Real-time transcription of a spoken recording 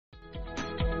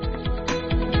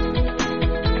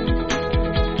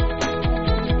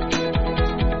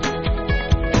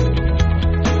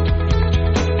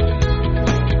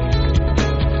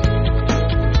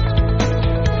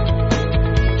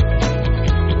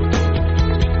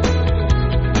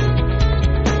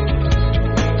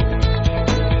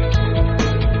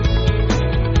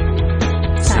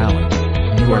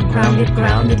Grounded.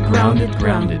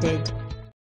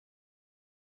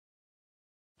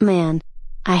 Man,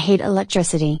 I hate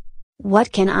electricity.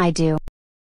 What can I do?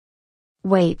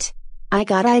 Wait, I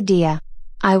got idea.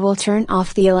 I will turn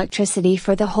off the electricity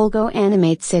for the whole Go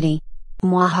Animate City.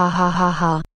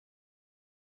 Mwahahaha.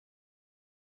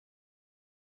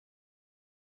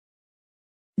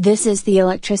 This is the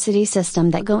electricity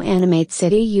system that Go Animate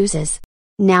City uses.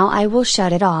 Now I will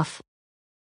shut it off.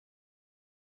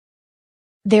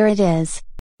 There it is.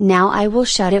 Now I will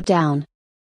shut it down.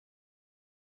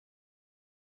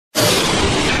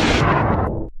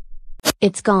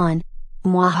 It's gone.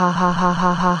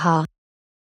 Mwahahahahaha.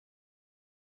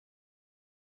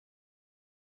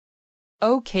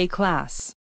 Okay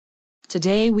class.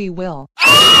 Today we will.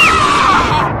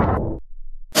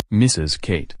 Mrs.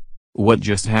 Kate. What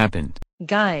just happened?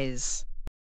 Guys.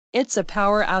 It's a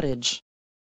power outage.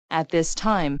 At this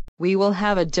time, we will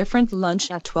have a different lunch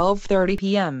at 12:30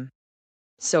 p.m.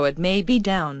 So it may be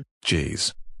down.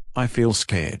 Jeez. I feel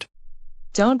scared.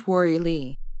 Don't worry,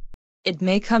 Lee. It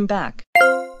may come back.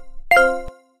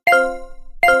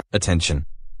 Attention.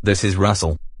 This is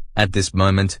Russell. At this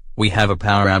moment, we have a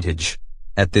power outage.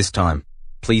 At this time,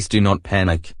 please do not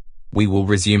panic. We will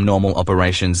resume normal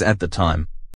operations at the time.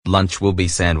 Lunch will be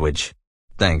sandwich.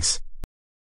 Thanks.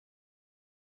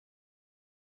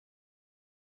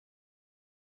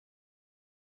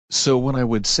 So what I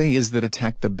would say is that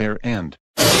attack the bear and...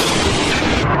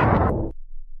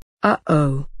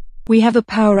 Uh-oh. We have a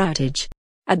power outage.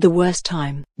 At the worst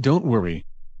time. Don't worry.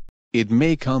 It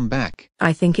may come back.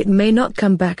 I think it may not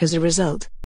come back as a result.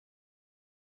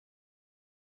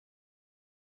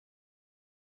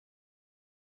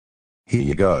 Here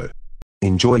you go.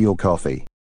 Enjoy your coffee.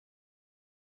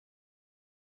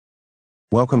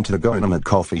 Welcome to the Go Animate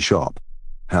Coffee Shop.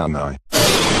 How may I?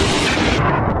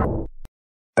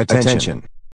 Attention.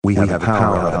 We have a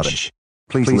power outage.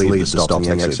 Please leave the stops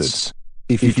and exits.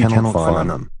 If you cannot find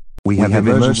them, we have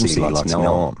emergency lights now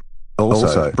on.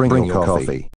 Also, bring your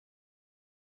coffee.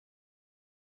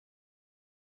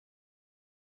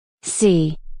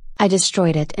 See. I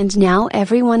destroyed it and now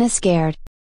everyone is scared.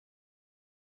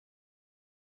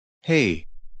 Hey.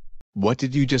 What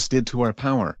did you just did to our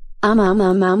power? I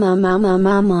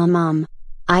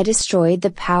destroyed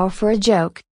the power for a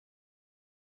joke.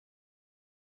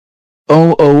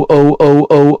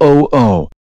 Oh.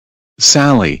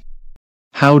 Salli.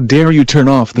 How dare you turn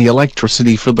off the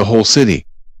electricity for the whole city?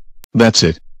 That's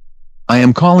it. I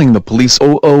am calling the police.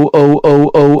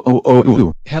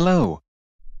 Hello.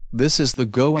 This is the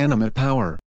Go Animate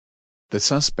Power. The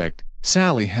suspect,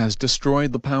 Salli, has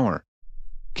destroyed the power.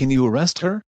 Can you arrest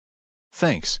her?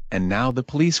 Thanks. And now the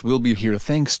police will be here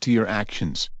thanks to your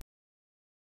actions.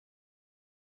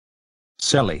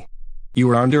 Salli. You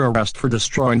are under arrest for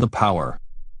destroying the power.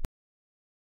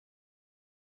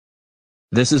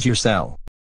 This is your cell.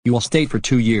 You will stay for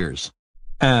 2 years.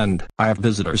 And I have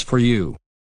visitors for you.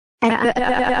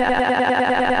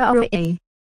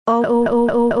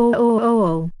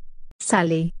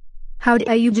 Salli. How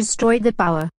dare you destroy the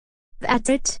power? That's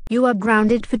it. You are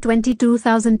grounded for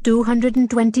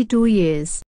 22,222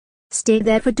 years. Stay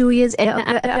there for 2 years.